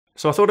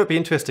So I thought it'd be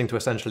interesting to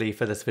essentially,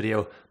 for this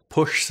video,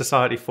 push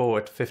society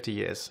forward 50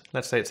 years.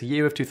 Let's say it's the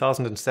year of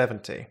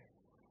 2070.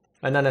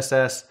 And then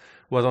assess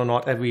whether or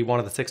not every one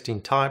of the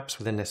 16 types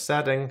within this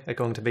setting are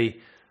going to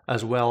be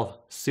as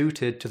well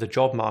suited to the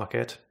job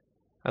market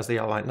as they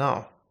are right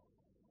now.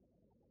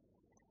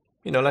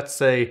 You know, let's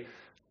say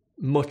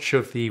much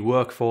of the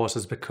workforce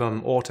has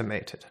become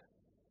automated.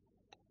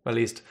 At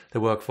least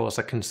the workforce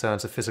that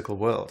concerns the physical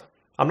world.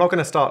 I'm not going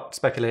to start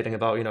speculating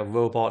about,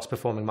 robots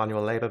performing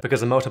manual labor because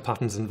the motor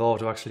patterns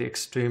involved are actually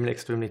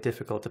extremely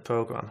difficult to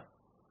program.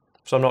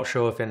 So I'm not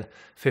sure if in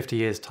 50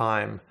 years'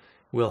 time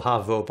we'll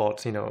have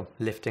robots,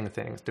 lifting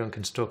things, doing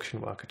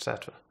construction work,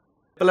 etc.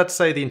 But let's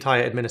say the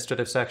entire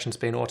administrative section's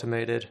been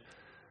automated.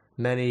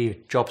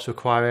 Many jobs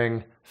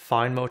requiring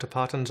fine motor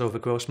patterns over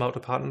gross motor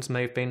patterns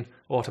may have been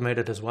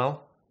automated as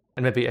well.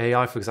 And maybe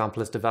AI, for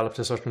example, has developed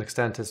to such an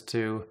extent as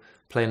to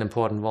play an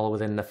important role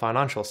within the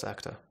financial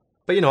sector.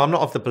 But I'm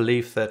not of the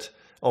belief that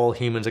all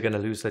humans are going to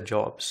lose their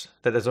jobs,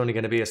 that there's only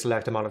going to be a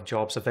select amount of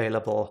jobs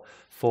available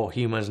for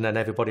humans and then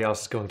everybody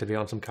else is going to be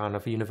on some kind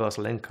of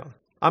universal income.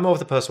 I'm of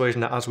the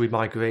persuasion that as we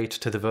migrate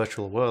to the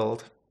virtual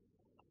world,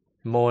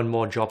 more and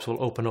more jobs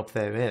will open up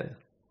therein.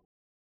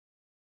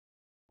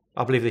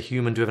 I believe the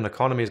human-driven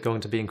economy is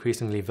going to be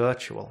increasingly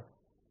virtual.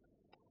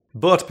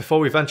 But before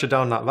we venture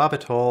down that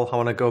rabbit hole, I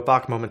want to go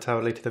back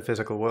momentarily to the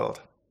physical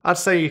world. I'd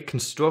say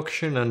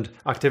construction and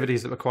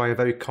activities that require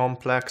very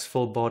complex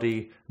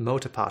full-body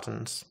motor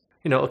patterns,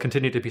 it'll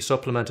continue to be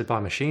supplemented by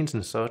machines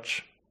and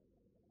such,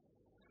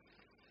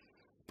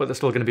 but there's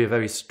still going to be a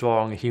very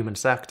strong human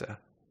sector.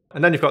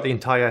 And then you've got the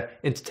entire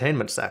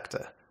entertainment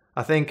sector.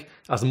 I think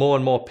as more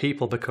and more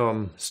people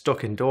become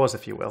stuck indoors,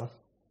 if you will,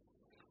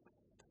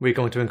 we're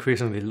going to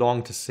increasingly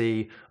long to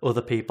see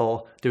other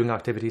people doing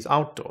activities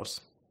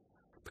outdoors.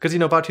 Because,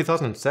 about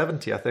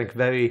 2070, I think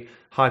very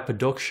high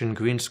production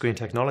green screen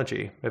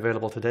technology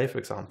available today, for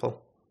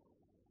example,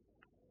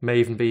 may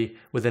even be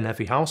within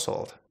every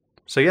household.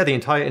 So yeah, the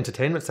entire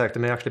entertainment sector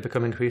may actually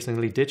become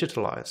increasingly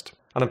digitalized.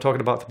 And I'm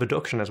talking about the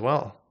production as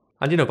well.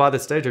 And by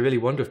this stage, I really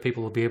wonder if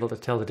people will be able to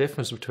tell the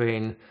difference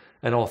between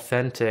an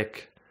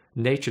authentic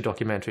nature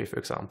documentary, for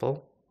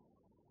example,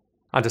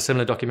 and a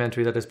similar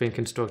documentary that has been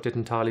constructed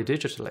entirely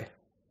digitally.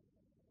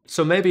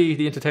 So maybe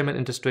the entertainment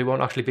industry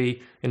won't actually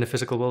be in the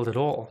physical world at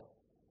all,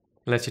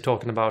 unless you're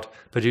talking about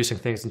producing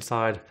things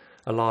inside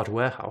a large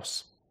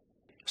warehouse.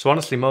 So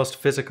honestly, most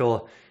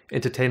physical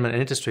entertainment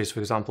industries, for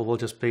example, will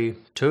just be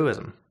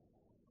tourism.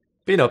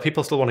 But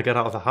people still want to get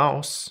out of the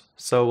house,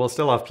 so we'll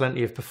still have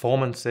plenty of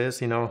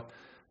performances,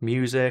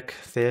 music,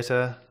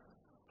 theatre,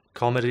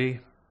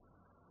 comedy.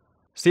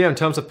 So yeah, in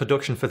terms of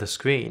production for the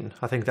screen,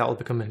 I think that will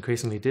become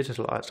increasingly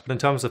digitalized. But in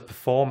terms of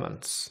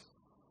performance,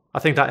 I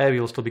think that area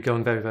will still be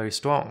going very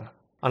strong.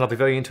 And I'll be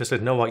very interested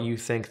to know what you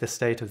think the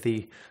state of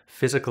the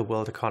physical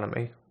world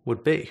economy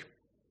would be.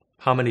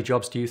 How many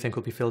jobs do you think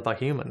will be filled by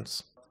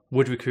humans?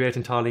 Would we create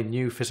entirely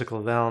new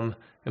physical realm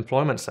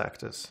employment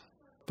sectors?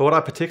 But what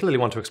I particularly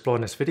want to explore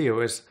in this video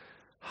is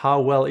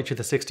how well each of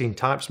the 16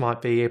 types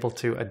might be able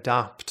to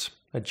adapt,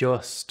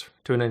 adjust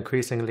to an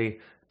increasingly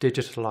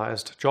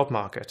digitalized job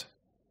market.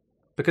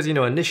 Because,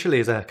 initially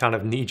as a kind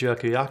of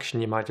knee-jerk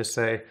reaction, you might just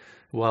say,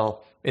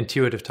 well,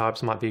 intuitive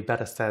types might be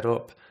better set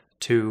up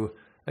to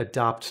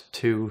adapt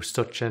to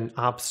such an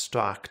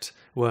abstract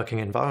working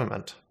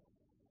environment.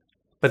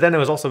 But then there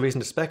was also reason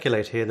to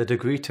speculate here the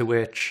degree to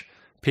which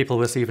people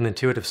receive an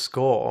intuitive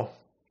score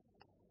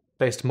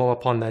based more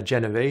upon their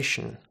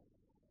generation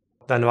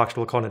than their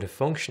actual cognitive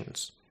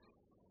functions.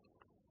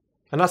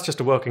 And that's just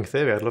a working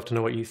theory. I'd love to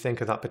know what you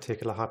think of that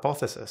particular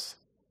hypothesis.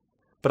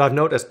 But I've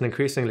noticed an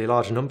increasingly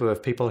large number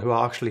of people who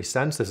are actually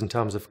sensors in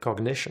terms of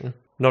cognition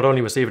not only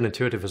receive an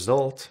intuitive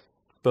result,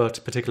 but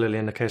particularly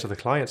in the case of the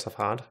clients I've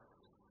had,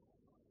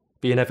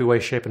 be in every way,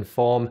 shape and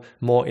form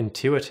more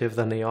intuitive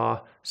than they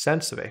are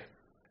sensory.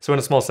 So in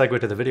a small segue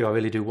to the video, I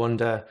really do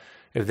wonder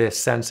if this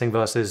sensing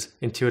versus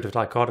intuitive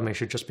dichotomy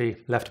should just be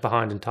left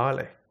behind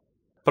entirely.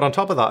 But on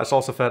top of that, it's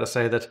also fair to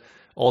say that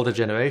older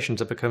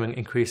generations are becoming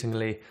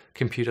increasingly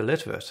computer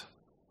literate.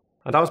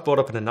 And I was brought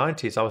up in the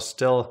 90s. I was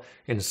still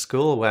in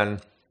school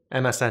when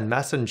MSN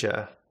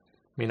Messenger,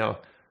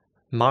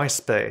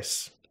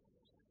 MySpace,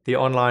 the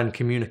online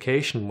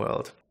communication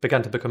world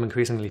began to become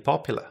increasingly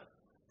popular.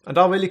 And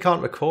I really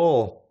can't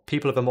recall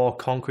people of a more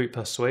concrete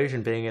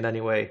persuasion being in any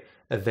way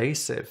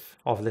evasive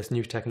of this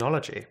new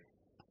technology.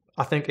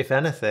 I think, if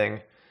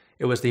anything,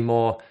 it was the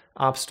more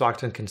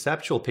abstract and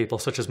conceptual people,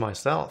 such as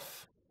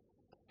myself,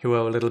 who were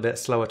a little bit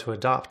slower to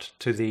adapt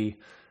to the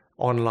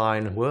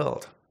online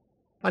world.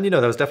 And there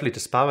was definitely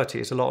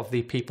disparities. A lot of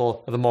the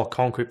people of a more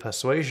concrete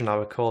persuasion, I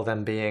recall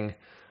them being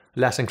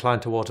less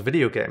inclined towards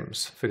video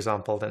games, for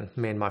example, than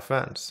me and my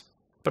friends.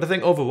 But I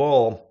think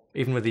overall,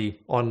 even with the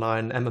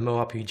online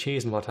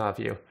MMORPGs and what have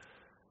you,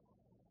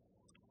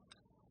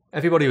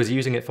 everybody was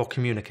using it for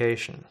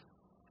communication,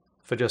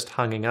 for just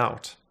hanging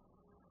out.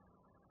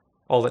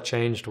 All that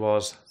changed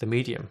was the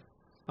medium.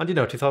 And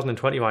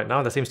 2020 right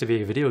now, there seems to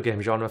be a video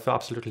game genre for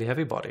absolutely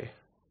everybody.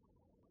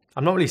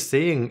 I'm not really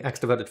seeing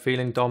extroverted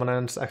feeling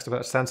dominance,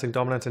 extroverted sensing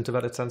dominance,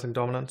 introverted sensing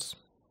dominance.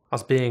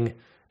 as being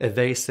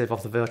evasive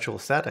of the virtual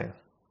setting.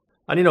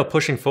 And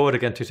pushing forward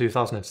again to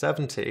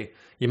 2070,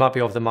 you might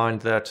be of the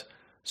mind that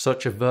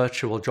such a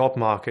virtual job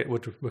market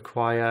would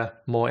require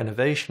more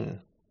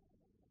innovation,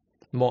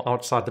 more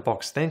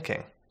outside-the-box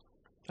thinking.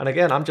 And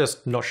again, I'm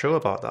just not sure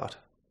about that.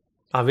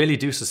 I really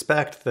do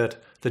suspect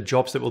that the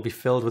jobs that will be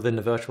filled within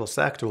the virtual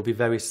sector will be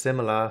very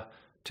similar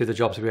to the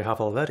jobs we have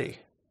already.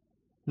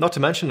 Not to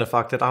mention the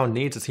fact that our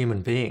needs as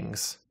human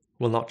beings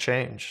will not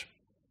change.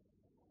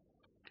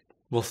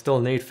 We'll still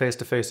need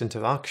face-to-face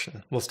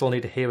interaction. We'll still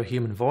need to hear a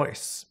human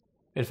voice.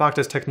 In fact,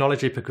 as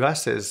technology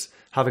progresses,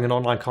 having an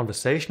online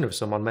conversation with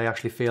someone may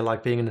actually feel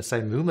like being in the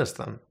same room as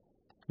them.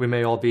 We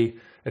may all be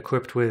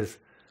equipped with,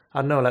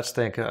 I don't know, let's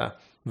think,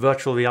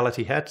 virtual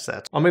reality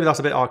headsets. Or maybe that's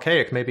a bit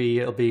archaic. Maybe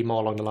it'll be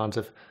more along the lines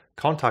of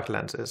contact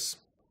lenses.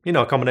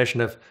 A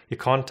combination of your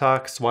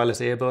contacts, wireless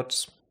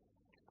earbuds,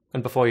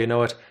 and before you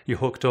know it, you're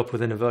hooked up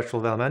within a virtual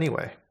realm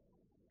anyway.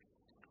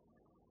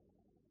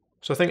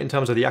 So I think in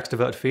terms of the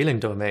extroverted feeling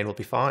domain will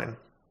be fine.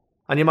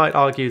 And you might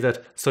argue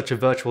that such a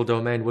virtual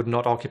domain would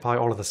not occupy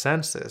all of the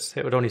senses.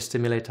 It would only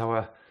stimulate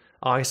our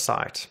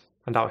eyesight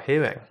and our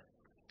hearing.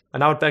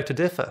 And I would beg to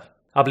differ.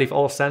 I believe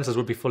all senses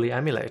would be fully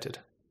emulated.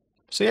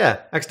 So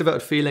yeah,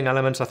 extroverted feeling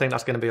elements, I think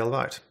that's going to be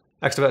alright.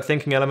 Extroverted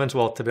thinking elements,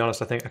 well, to be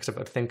honest, I think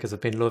extroverted thinkers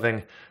have been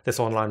loving this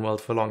online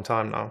world for a long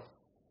time now.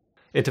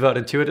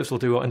 Introverted intuitives will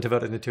do what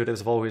introverted intuitives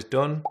have always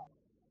done.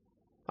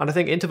 And I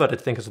think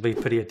introverted thinkers will be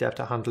pretty adept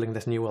at handling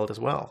this new world as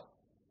well.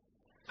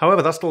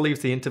 However, that still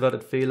leaves the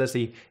introverted feelers,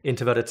 the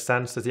introverted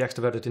sensors, the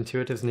extroverted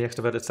intuitives, and the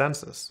extroverted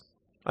sensors.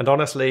 And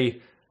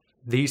honestly,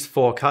 these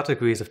four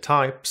categories of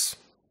types,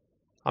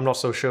 I'm not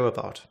so sure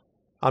about.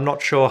 I'm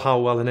not sure how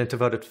well an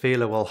introverted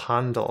feeler will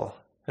handle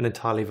an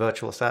entirely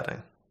virtual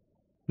setting.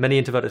 Many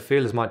introverted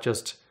feelers might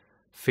just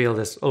feel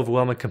this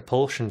overwhelming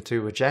compulsion to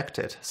reject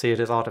it, see it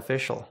as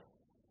artificial.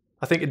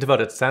 I think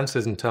introverted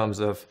sensors, in terms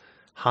of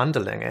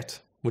handling it,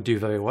 would do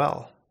very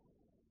well.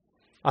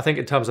 I think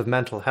in terms of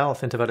mental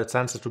health, introverted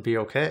sensors would be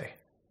okay.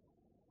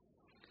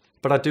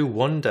 But I do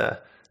wonder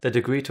the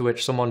degree to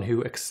which someone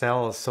who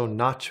excels so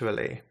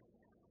naturally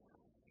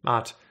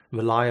at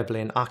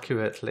reliably and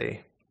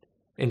accurately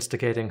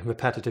instigating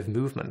repetitive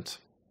movement,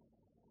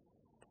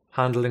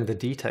 handling the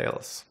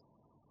details,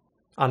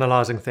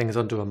 analysing things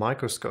under a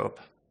microscope,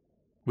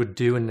 would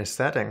do in this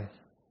setting.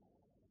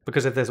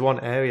 Because if there's one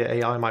area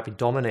AI might be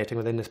dominating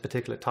within this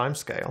particular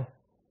timescale,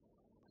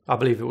 I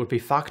believe it would be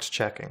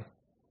fact-checking.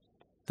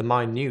 The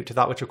minute,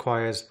 that which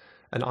requires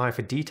an eye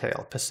for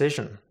detail,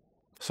 precision.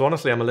 So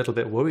honestly, I'm a little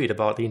bit worried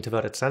about the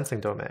introverted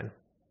sensing domain.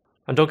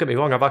 And don't get me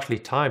wrong, I've actually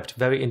typed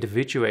very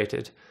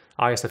individuated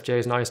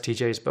ISFJs and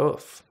ISTJs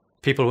both.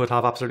 People would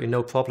have absolutely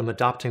no problem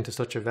adapting to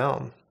such a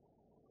realm.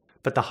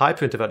 But the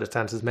hyper-introverted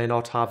sensors may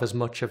not have as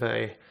much of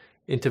a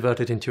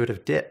introverted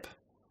intuitive dip.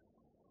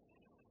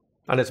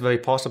 And it's very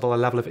possible a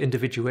level of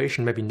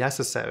individuation may be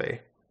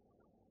necessary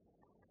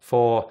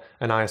for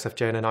an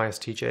ISFJ and an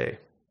ISTJ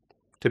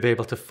to be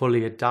able to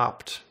fully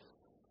adapt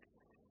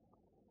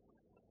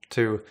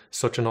to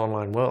such an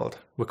online world,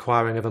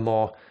 requiring of a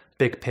more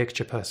big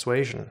picture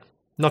persuasion.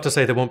 Not to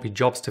say there won't be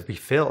jobs to be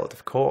filled,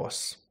 of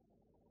course,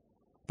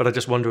 but I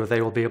just wonder if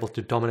they will be able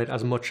to dominate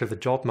as much of the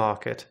job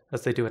market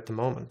as they do at the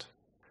moment.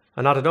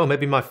 And I don't know,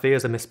 maybe my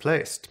fears are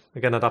misplaced.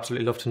 Again, I'd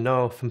absolutely love to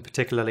know from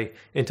particularly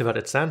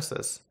introverted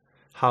sensors,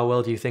 how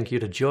well do you think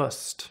you'd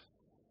adjust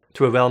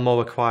to a realm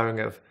more requiring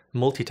of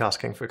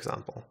multitasking, for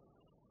example?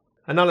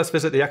 And now let's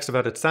visit the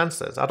extroverted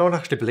sensors. I don't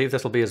actually believe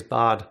this will be as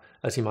bad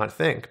as you might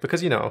think,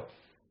 because,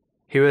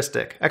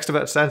 heuristic,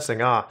 extrovert sensing,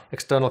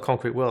 external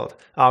concrete world.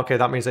 Okay,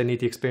 that means they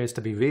need the experience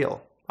to be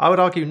real. I would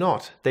argue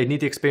not. They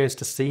need the experience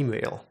to seem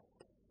real.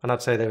 And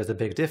I'd say there is a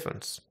big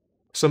difference.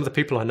 Some of the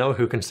people I know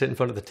who can sit in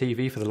front of the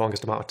TV for the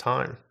longest amount of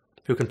time,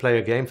 who can play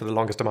a game for the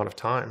longest amount of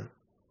time,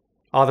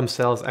 are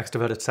themselves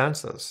extroverted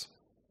sensors.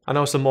 I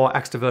know some more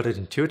extroverted,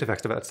 intuitive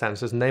extroverted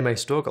sensors, and they may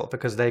struggle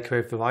because they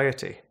crave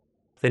variety.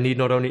 They need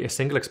not only a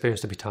single experience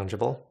to be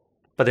tangible,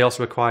 but they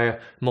also require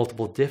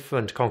multiple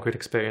different concrete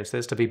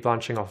experiences to be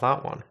branching off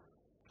that one.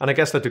 And I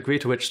guess the degree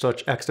to which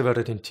such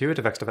extroverted,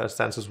 intuitive extroverted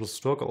sensors will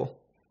struggle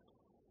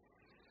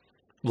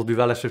will be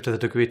relative to the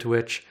degree to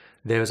which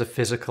there is a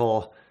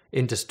physical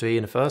industry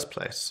in the first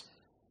place.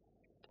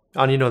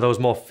 And those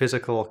more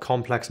physical,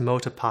 complex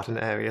motor pattern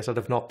areas that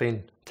have not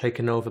been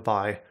taken over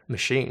by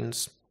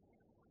machines.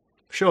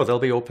 Sure, they'll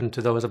be open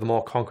to those of a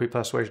more concrete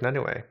persuasion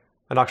anyway.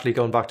 And actually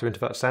going back to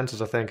introverted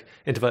sensors, I think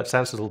introverted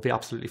sensors will be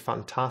absolutely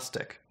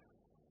fantastic.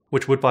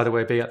 Which would, by the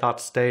way, be at that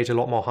stage a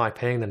lot more high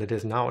paying than it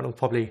is now, and it'll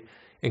probably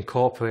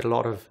incorporate a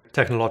lot of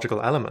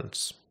technological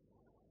elements.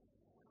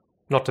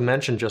 Not to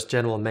mention just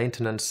general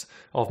maintenance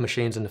of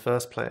machines in the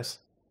first place.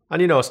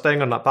 And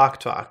staying on that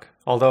backtrack,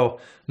 although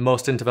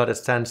most introverted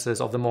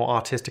sensors of the more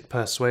artistic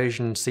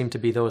persuasion seem to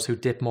be those who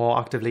dip more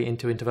actively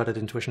into introverted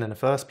intuition in the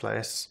first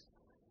place,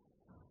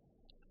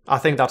 I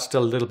think that's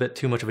still a little bit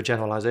too much of a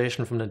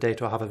generalization from the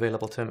data I have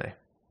available to me.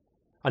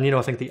 And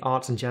I think the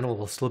arts in general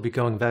will still be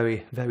going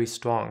very, very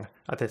strong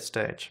at this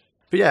stage.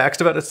 But yeah,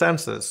 extroverted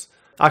sensors,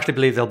 I actually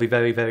believe they'll be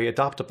very, very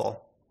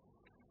adaptable.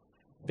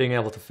 being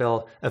able to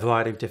fill a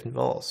variety of different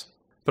roles.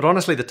 But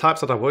honestly, the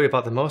types that I worry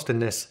about the most in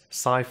this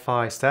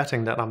sci-fi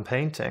setting that I'm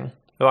painting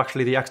are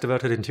actually the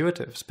extroverted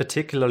intuitives,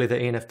 particularly the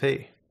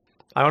ENFP.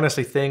 I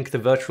honestly think the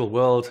virtual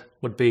world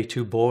would be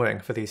too boring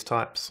for these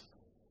types.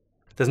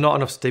 There's not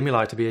enough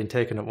stimuli to be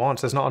taken at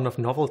once. There's not enough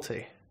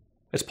novelty.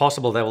 It's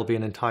possible there will be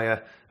an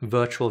entire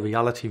virtual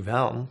reality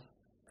realm,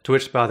 to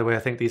which, by the way, I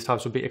think these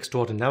types would be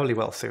extraordinarily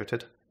well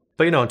suited.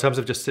 But in terms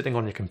of just sitting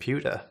on your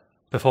computer,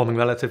 performing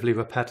relatively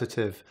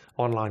repetitive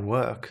online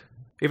work,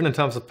 even in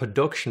terms of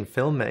production,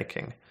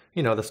 filmmaking,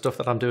 the stuff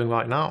that I'm doing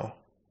right now,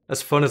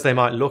 as fun as they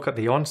might look at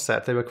the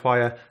onset, they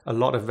require a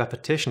lot of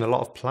repetition, a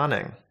lot of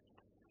planning,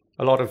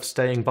 a lot of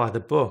staying by the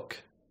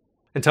book.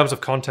 In terms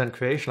of content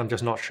creation, I'm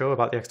just not sure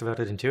about the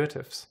extroverted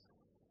intuitives.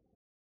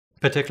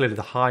 Particularly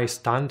the high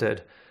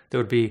standard that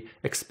would be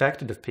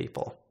expected of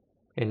people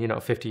in,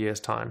 50 years'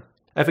 time.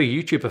 Every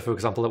YouTuber, for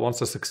example, that wants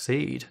to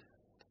succeed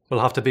will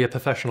have to be a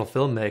professional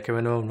filmmaker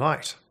in their own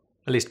right.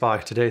 At least by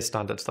today's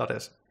standards, that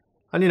is.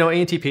 And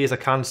ENTPs, I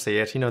can see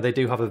it, they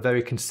do have a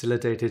very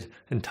consolidated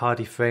and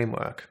tidy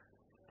framework.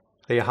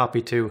 They are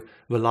happy to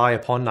rely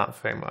upon that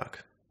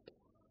framework,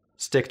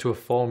 stick to a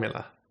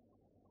formula,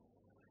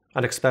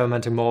 and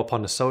experimenting more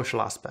upon the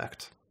social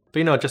aspect.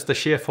 But just the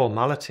sheer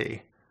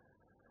formality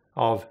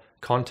of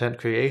content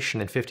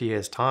creation in 50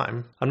 years'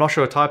 time, I'm not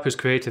sure a type whose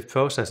creative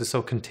process is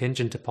so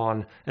contingent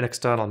upon an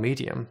external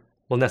medium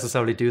will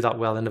necessarily do that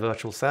well in a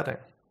virtual setting.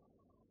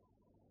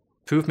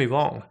 Prove me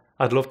wrong.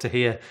 I'd love to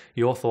hear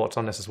your thoughts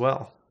on this as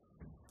well.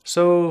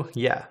 So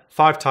yeah,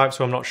 5 types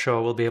who I'm not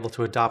sure will be able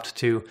to adapt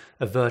to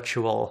a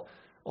virtual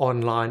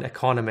online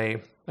economy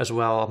as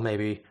well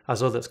maybe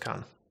as others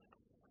can.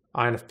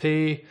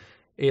 INFP,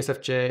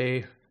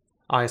 ESFJ,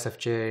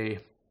 ISFJ,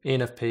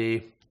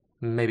 ENFP,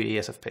 maybe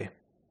ESFP.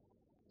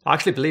 I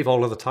actually believe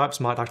all other types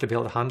might actually be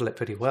able to handle it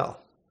pretty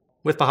well,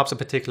 with perhaps a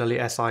particularly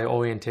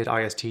SI-oriented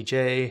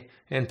ISTJ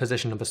in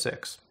position number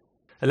 6.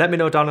 And let me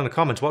know down in the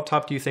comments, what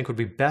type do you think would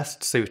be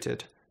best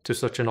suited to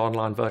such an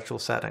online virtual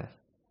setting?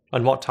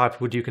 And what type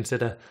would you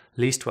consider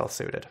least well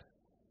suited?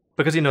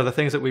 Because the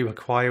things that we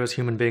require as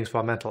human beings for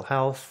our mental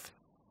health,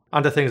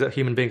 and the things that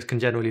human beings can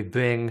generally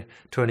bring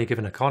to any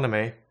given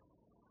economy,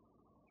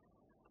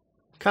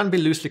 can be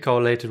loosely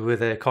correlated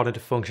with a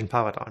cognitive function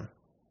paradigm.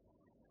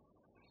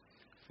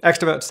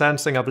 Extrovert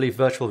sensing, I believe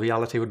virtual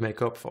reality would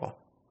make up for.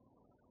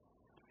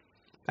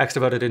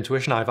 Extroverted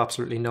intuition, I have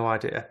absolutely no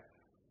idea.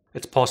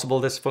 It's possible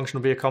this function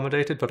will be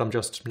accommodated, but I'm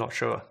just not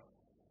sure.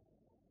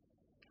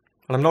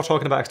 And I'm not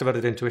talking about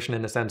extroverted intuition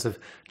in the sense of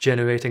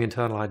generating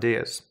internal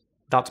ideas.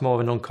 That's more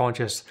of an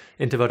unconscious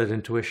introverted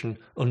intuition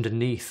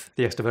underneath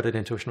the extroverted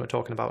intuition we're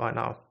talking about right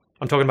now.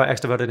 I'm talking about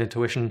extroverted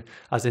intuition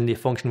as in the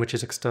function which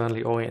is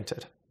externally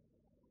oriented.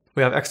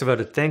 We have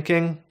extroverted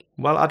thinking.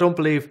 Well, I don't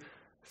believe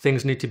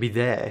things need to be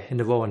there in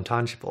the raw and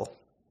tangible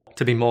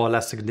to be more or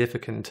less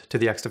significant to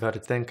the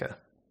extroverted thinker.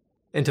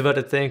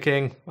 Introverted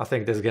thinking, I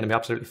think this is going to be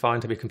absolutely fine,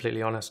 to be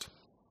completely honest.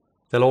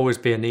 There'll always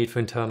be a need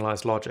for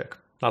internalized logic.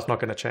 That's not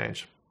going to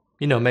change.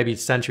 Maybe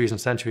centuries and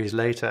centuries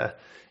later,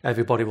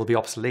 everybody will be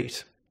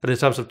obsolete. But in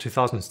terms of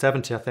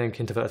 2070, I think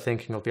introverted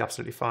thinking will be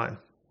absolutely fine.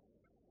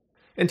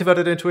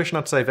 Introverted intuition,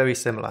 I'd say very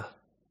similar.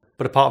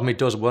 But a part of me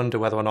does wonder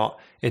whether or not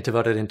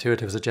introverted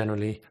intuitives are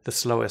generally the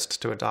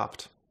slowest to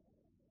adapt.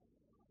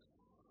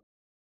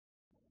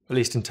 At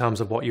least in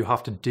terms of what you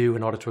have to do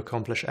in order to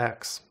accomplish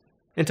X.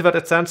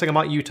 Introverted sensing, I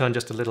might U-turn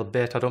just a little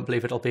bit. I don't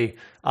believe it'll be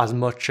as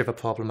much of a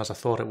problem as I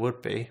thought it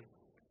would be.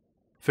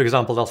 For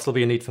example, there'll still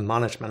be a need for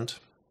management.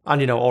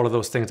 And all of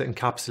those things that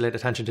encapsulate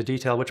attention to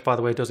detail, which by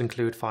the way does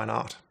include fine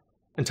art.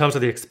 In terms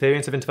of the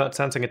experience of introvert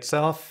sensing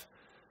itself,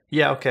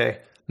 yeah, okay,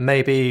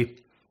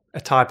 maybe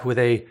a type with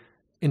a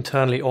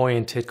internally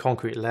oriented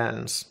concrete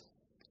lens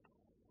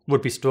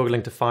would be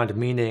struggling to find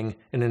meaning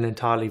in an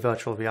entirely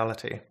virtual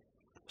reality.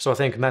 So I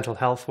think mental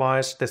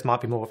health-wise, this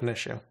might be more of an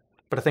issue.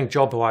 But I think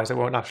job-wise, it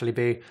won't actually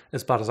be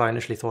as bad as I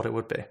initially thought it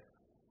would be.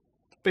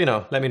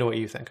 But let me know what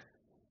you think.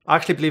 I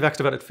actually believe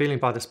extroverted feeling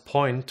by this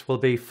point will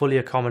be fully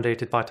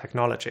accommodated by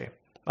technology.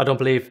 I don't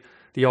believe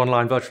the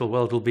online virtual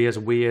world will be as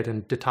weird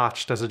and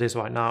detached as it is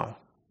right now.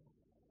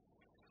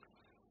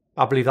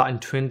 I believe that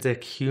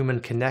intrinsic human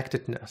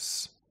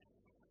connectedness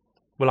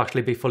will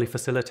actually be fully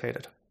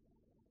facilitated.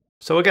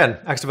 So again,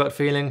 extrovert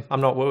feeling,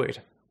 I'm not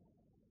worried.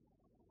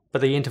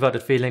 But the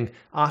introverted feeling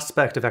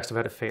aspect of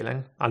extroverted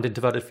feeling, and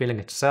introverted feeling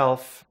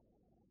itself,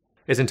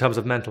 is in terms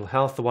of mental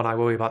health the one I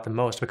worry about the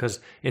most, because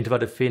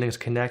introverted feeling is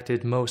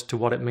connected most to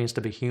what it means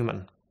to be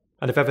human.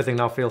 And if everything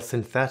now feels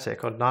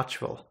synthetic or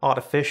natural,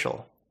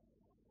 artificial,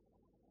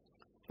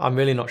 I'm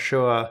really not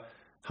sure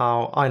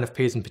how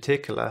INFPs in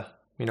particular,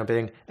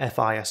 being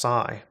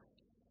FISI,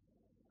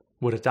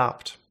 would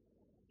adapt.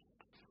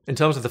 In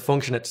terms of the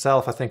function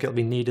itself, I think it'll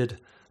be needed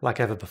like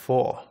ever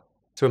before.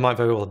 So it might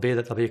very well be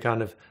that there'll be a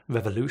kind of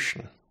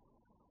revolution.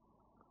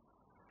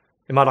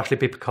 It might actually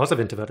be because of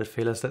introverted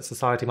feelers that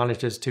society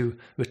manages to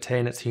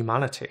retain its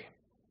humanity,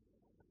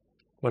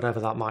 whatever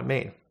that might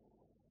mean.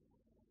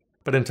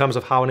 But in terms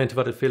of how an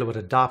introverted feeler would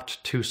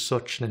adapt to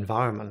such an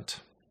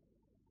environment,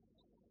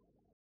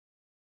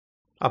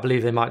 I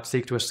believe they might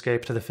seek to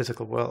escape to the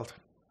physical world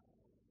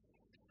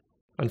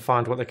and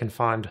find what they can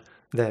find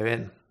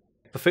therein.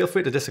 But feel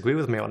free to disagree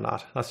with me on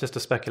that. That's just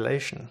a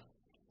speculation.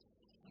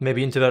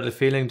 Maybe introverted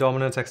feeling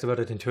dominance,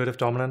 extroverted intuitive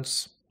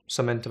dominance,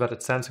 some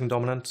introverted sensing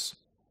dominance.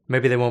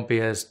 Maybe they won't be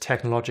as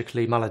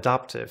technologically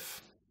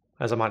maladaptive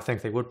as I might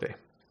think they would be.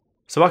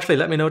 So actually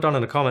let me know down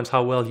in the comments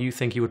how well you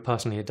think you would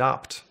personally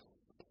adapt.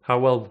 How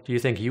well do you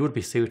think you would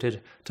be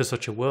suited to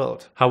such a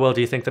world? How well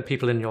do you think the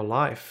people in your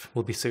life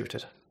will be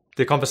suited?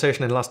 The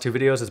conversation in the last 2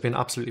 videos has been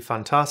absolutely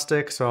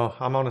fantastic, so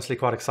I'm honestly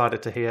quite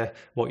excited to hear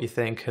what you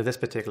think of this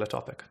particular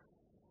topic.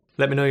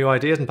 Let me know your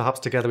ideas and perhaps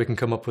together we can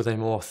come up with a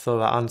more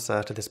thorough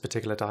answer to this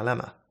particular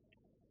dilemma.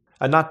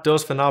 And that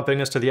does for now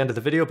bring us to the end of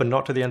the video, but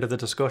not to the end of the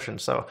discussion,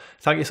 so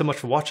thank you so much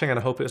for watching and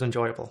I hope it was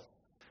enjoyable.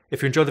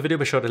 If you enjoyed the video,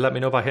 be sure to let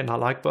me know by hitting that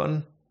like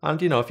button. And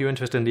if you're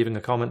interested in leaving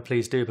a comment,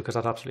 please do, because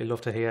I'd absolutely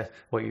love to hear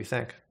what you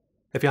think.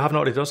 If you haven't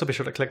already done so, be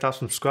sure to click that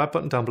subscribe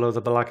button down below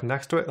the bell icon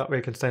next to it, that way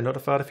you can stay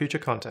notified of future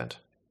content.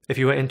 If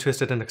you are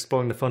interested in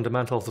exploring the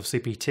fundamentals of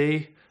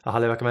CPT, I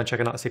highly recommend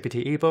checking out the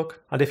CPT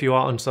ebook. And if you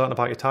are uncertain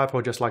about your type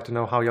or just like to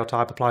know how your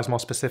type applies more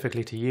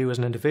specifically to you as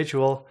an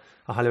individual,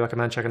 I highly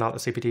recommend checking out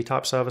the CPT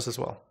type service as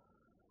well.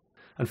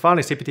 And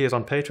finally, CPT is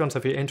on Patreon, so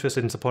if you're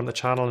interested in supporting the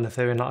channel and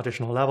Ethereum at that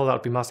additional level, that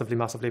would be massively,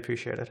 massively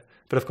appreciated.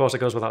 But of course, it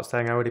goes without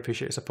saying, I really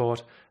appreciate your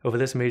support over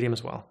this medium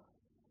as well.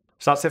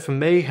 So that's it from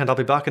me, and I'll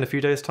be back in a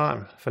few days'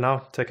 time. For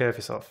now, take care of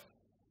yourself.